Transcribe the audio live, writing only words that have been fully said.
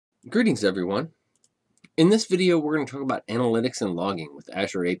Greetings, everyone. In this video, we're going to talk about analytics and logging with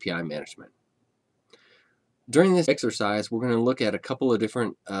Azure API Management. During this exercise, we're going to look at a couple of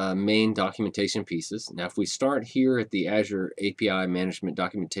different main documentation pieces. Now, if we start here at the Azure API Management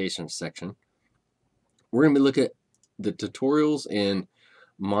documentation section, we're going to be looking at the tutorials in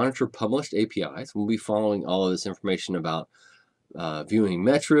Monitor Published APIs. We'll be following all of this information about viewing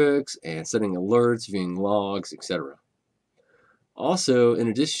metrics and setting alerts, viewing logs, etc. Also, in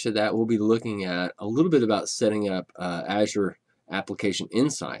addition to that, we'll be looking at a little bit about setting up Azure Application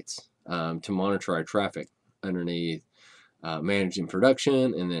Insights to monitor our traffic underneath managing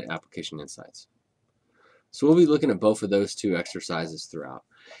production and then Application Insights. So we'll be looking at both of those two exercises throughout.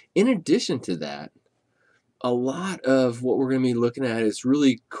 In addition to that, a lot of what we're going to be looking at is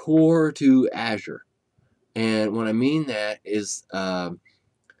really core to Azure. And what I mean that is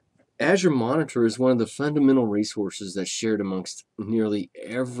Azure Monitor is one of the fundamental resources that's shared amongst nearly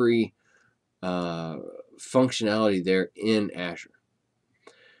every functionality there in Azure,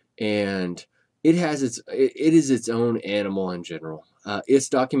 and it is its own animal in general. Its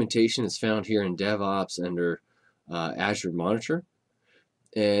documentation is found here in DevOps under Azure Monitor,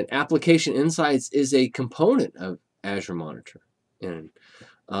 and Application Insights is a component of Azure Monitor, and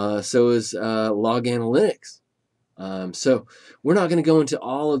so is Log Analytics. So we're not going to go into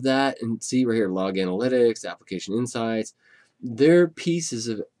all of that and see right here, Log Analytics, Application Insights. They're pieces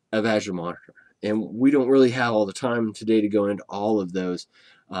of Azure Monitor. And we don't really have all the time today to go into all of those.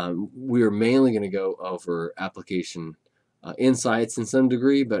 We are mainly going to go over Application Insights in some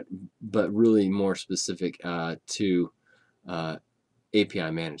degree, but really more specific to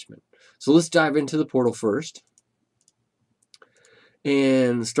API management. So let's dive into the portal first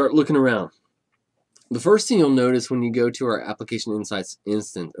and start looking around. The first thing you'll notice when you go to our Application Insights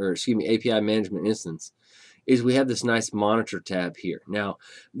instance, or excuse me, API Management instance, is we have this nice Monitor tab here. Now,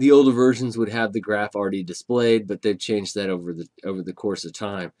 the older versions would have the graph already displayed, but they've changed that over the course of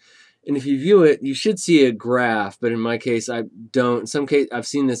time. And if you view it, you should see a graph, but in my case, I don't. In some case, I've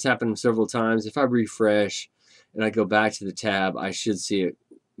seen this happen several times. If I refresh and I go back to the tab, I should see it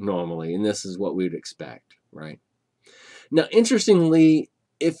normally, and this is what we would expect, right? Now, interestingly,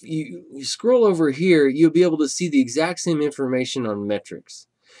 if you scroll over here, you'll be able to see the exact same information on metrics.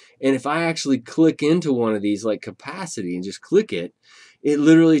 And if I actually click into one of these, like capacity, and just click it, it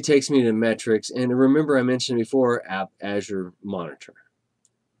literally takes me to metrics. And remember, I mentioned before, Azure Monitor,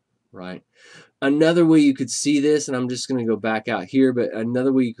 right? Another way you could see this, and I'm just going to go back out here, but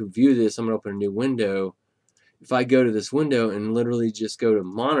another way you could view this, I'm going to open a new window. If I go to this window and literally just go to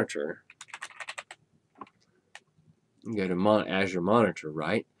Monitor, go to Azure Monitor,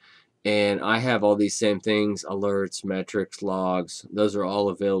 right? And I have all these same things, alerts, metrics, logs. Those are all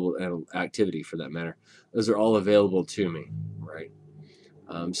available, and activity for that matter. Those are all available to me, right?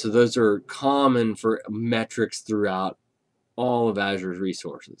 So those are common for metrics throughout all of Azure's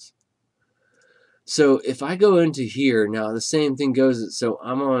resources. So if I go into here, now the same thing goes, so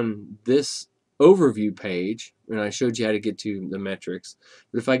I'm on this overview page, and I showed you how to get to the metrics.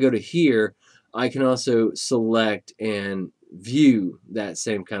 But if I go to here, I can also select and view that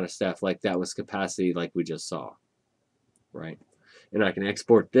same kind of stuff, like that was capacity, like we just saw, right? And I can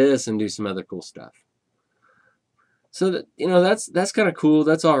export this and do some other cool stuff. So that, that's kind of cool.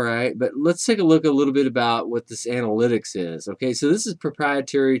 That's all right. But let's take a look a little bit about what this analytics is. Okay, so this is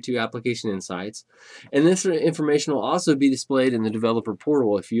proprietary to Application Insights, and this information will also be displayed in the developer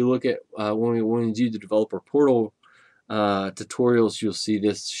portal. If you look at when we do the developer portal tutorials, you'll see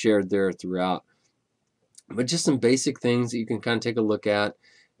this shared there throughout. But just some basic things that you can kind of take a look at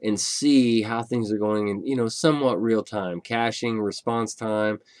and see how things are going in, somewhat real time. Caching, response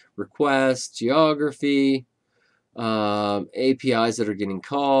time, requests, geography, APIs that are getting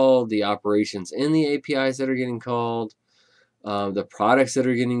called, the operations in the APIs that are getting called, the products that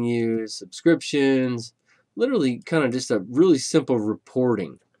are getting used, subscriptions, literally kind of just a really simple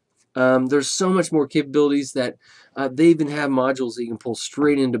reporting. There's so much more capabilities that they even have modules that you can pull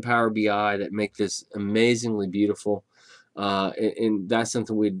straight into Power BI that make this amazingly beautiful. And that's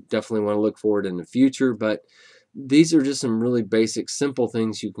something we definitely want to look forward in the future. But these are just some really basic, simple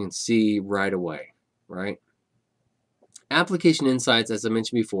things you can see right away, right? Application Insights, as I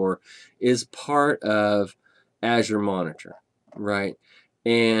mentioned before, is part of Azure Monitor, right?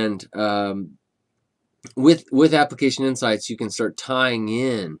 And with Application Insights, you can start tying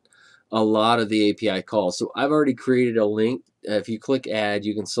in a lot of the API calls. So I've already created a link. If you click Add,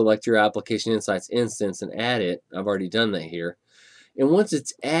 you can select your Application Insights instance and add it. I've already done that here. And once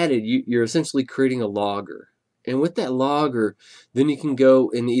it's added, you're essentially creating a logger. And with that logger, then you can go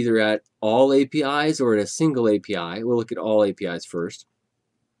and either at all APIs or at a single API. We'll look at all APIs first.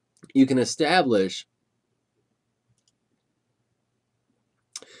 you can establish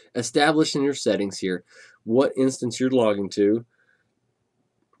in your settings here what instance you're logging to,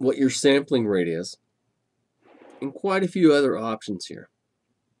 what your sampling rate is, and quite a few other options here.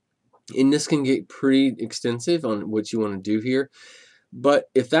 And this can get pretty extensive on what you want to do here. But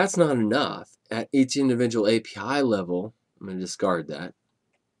if that's not enough, at each individual API level, I'm going to discard that,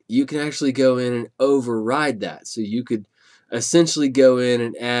 you can actually go in and override that. So you could essentially go in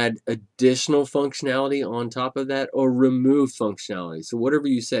and add additional functionality on top of that, or remove functionality. So whatever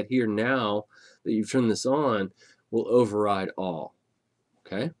you set here now that you've turned this on will override all.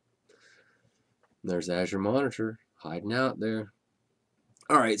 Okay? There's Azure Monitor hiding out there.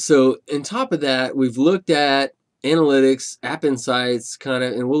 All right, so on top of that, we've looked at analytics, app insights, kind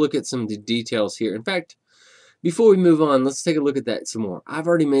of, and we'll look at some details here. In fact, before we move on, let's take a look at that some more. I've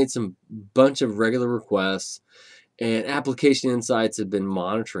already made some bunch of regular requests, and Application Insights have been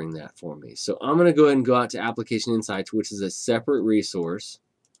monitoring that for me. So I'm going to go ahead and go out to Application Insights, which is a separate resource.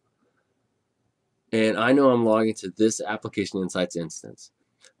 And I know I'm logging to this Application Insights instance.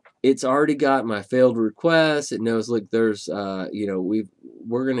 It's already got my failed request. It knows, look, there's,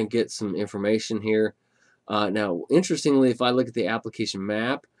 we're going to get some information here. Now, interestingly, if I look at the application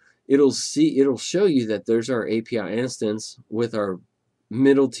map, it'll show you that there's our API instance with our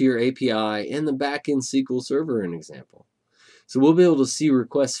middle tier API and the backend SQL Server, an example. So we'll be able to see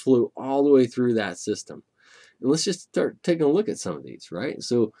requests flow all the way through that system. And let's just start taking a look at some of these, right?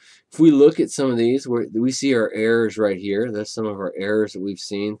 So if we look at some of these, we see our errors right here. That's some of our errors that we've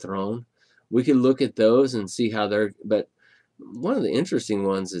seen thrown. We can look at those and see how they're, but one of the interesting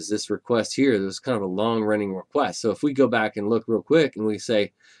ones is this request here. There's kind of a long running request. So if we go back and look real quick and we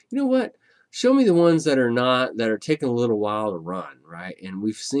say, you know what, show me the ones that are taking a little while to run, right? And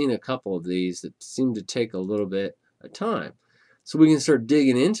we've seen a couple of these that seem to take a little bit of time. So we can start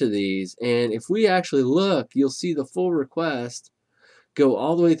digging into these, and if we actually look, you'll see the full request go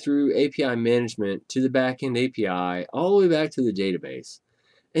all the way through API management to the backend API, all the way back to the database.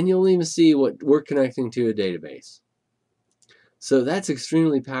 And you'll even see what we're connecting to a database. So that's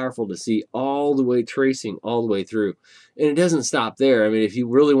extremely powerful to see all the way, tracing all the way through. And it doesn't stop there. I mean, if you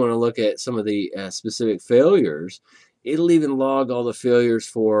really want to look at some of the specific failures, it'll even log all the failures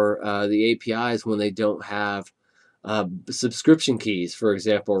for the APIs when they don't have subscription keys, for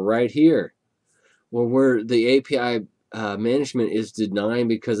example, right here, where the API management is denying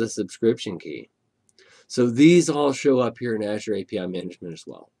because of subscription key. So these all show up here in Azure API Management as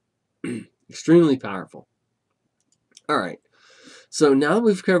well. Extremely powerful. All right. So now that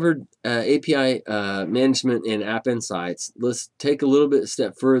we've covered API management and app insights, let's take a little bit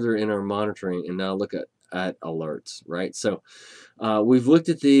step further in our monitoring and now look at alerts, right? So we've looked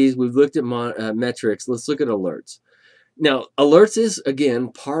at these, we've looked at metrics. Let's look at alerts. Now, alerts is,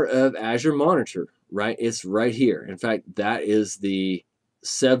 again, part of Azure Monitor, right? It's right here. In fact, that is the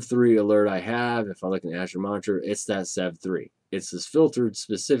Sev3 alert I have. If I look in Azure Monitor, it's that Sev3. It's just filtered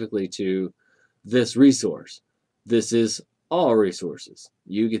specifically to this resource. This is all resources.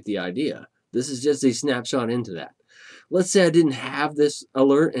 You get the idea. This is just a snapshot into that. Let's say I didn't have this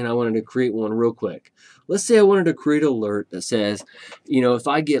alert and I wanted to create one real quick. Let's say I wanted to create an alert that says, if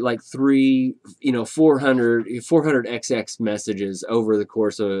I get like 400 XX messages over the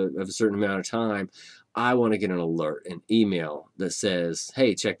course of a certain amount of time, I want to get an alert, an email that says,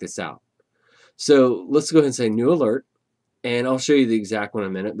 hey, check this out. So let's go ahead and say new alert, and I'll show you the exact one in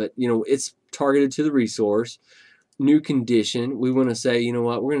a minute, but it's targeted to the resource. New condition, we want to say, you know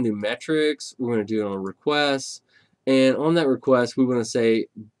what, we're going to do metrics, we're going to do it on requests, and on that request, we want to say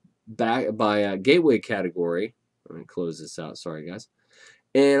back by gateway category. Let me close this out, sorry guys.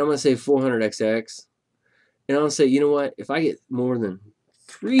 And I'm going to say 400XX, and I'm going to say, you know what, if I get more than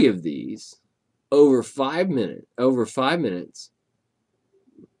 3 of these over 5 minutes,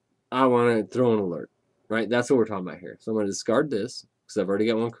 I want to throw an alert, right? That's what we're talking about here. So I'm going to discard this because I've already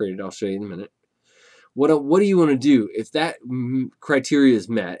got one created. I'll show you in a minute. What do you want to do if that criteria is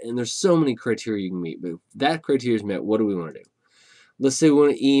met? And there's so many criteria you can meet, but if that criteria is met, what do we want to do? Let's say we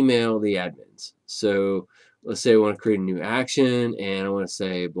want to email the admins. So let's say I want to create a new action, and I want to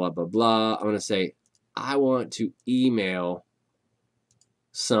say blah, blah, blah. I want to say I want to email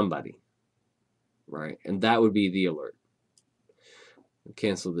somebody, right? And that would be the alert.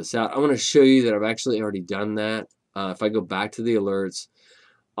 Cancel this out. I want to show you that I've actually already done that. If I go back to the alerts,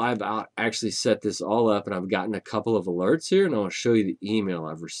 I've actually set this all up, and I've gotten a couple of alerts here, and I want to show you the email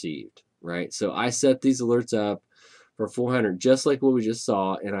I've received, right? So I set these alerts up for 400, just like what we just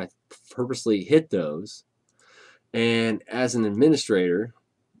saw, and I purposely hit those. And as an administrator,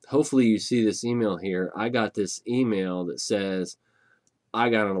 hopefully you see this email here. I got this email that says, I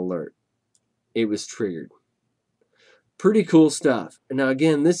got an alert. It was triggered. Pretty cool stuff. Now,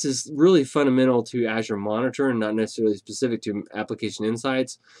 again, this is really fundamental to Azure Monitor and not necessarily specific to Application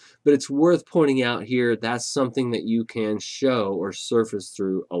Insights, but it's worth pointing out here that's something that you can show or surface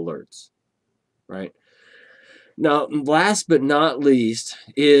through alerts, right? Now, last but not least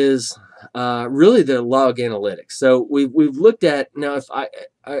is really the log analytics. So we've looked at, now if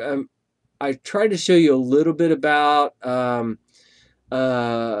I tried to show you a little bit about some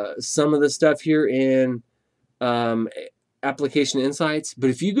of the stuff here in um, application insights,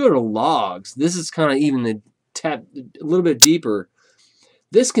 but if you go to logs, this is kind of even the tap a little bit deeper.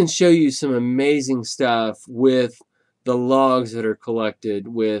 This can show you some amazing stuff with the logs that are collected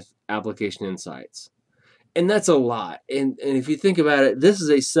with application insights. And that's a lot. And if you think about it, this is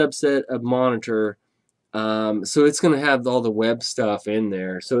a subset of monitor. So it's going to have all the web stuff in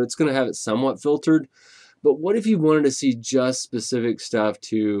there. So it's going to have it somewhat filtered. But what if you wanted to see just specific stuff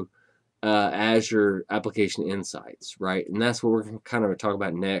to Azure Application Insights, right? And that's what we're kind of talk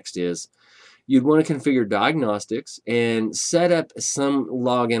about next is you'd want to configure diagnostics and set up some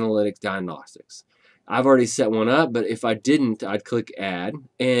log analytics diagnostics. I've already set one up, but if I didn't, I'd click Add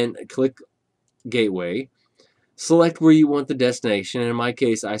and click Gateway. Select where you want the destination. In my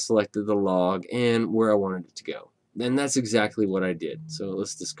case, I selected the log and where I wanted it to go. And that's exactly what I did. So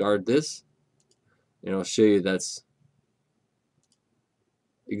let's discard this, and I'll show you that's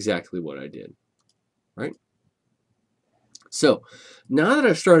exactly what I did, right? So now that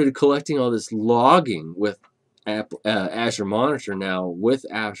I've started collecting all this logging with Azure Monitor now with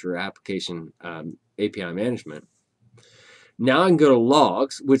Azure Application API Management, now I can go to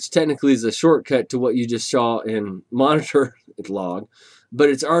logs, which technically is a shortcut to what you just saw in Monitor log, but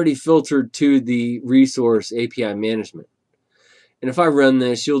it's already filtered to the resource API Management. And if I run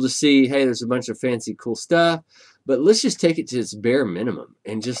this, you'll just see, hey, there's a bunch of fancy cool stuff, but let's just take it to its bare minimum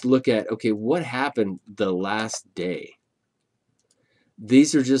and just look at, okay, what happened the last day?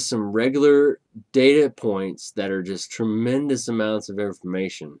 These are just some regular data points that are just tremendous amounts of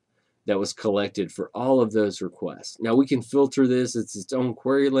information that was collected for all of those requests. Now we can filter this, it's its own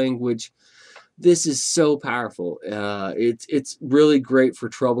query language. This is so powerful. It's really great for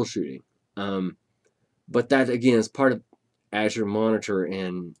troubleshooting. But that again is part of Azure Monitor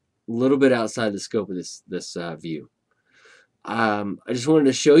and a little bit outside the scope of this view. I just wanted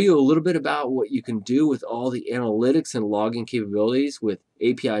to show you a little bit about what you can do with all the analytics and logging capabilities with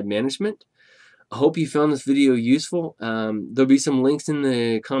API management. I hope you found this video useful. There'll be some links in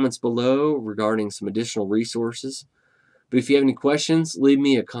the comments below regarding some additional resources. But if you have any questions, leave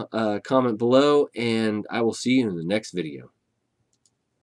me a comment below, and I will see you in the next video.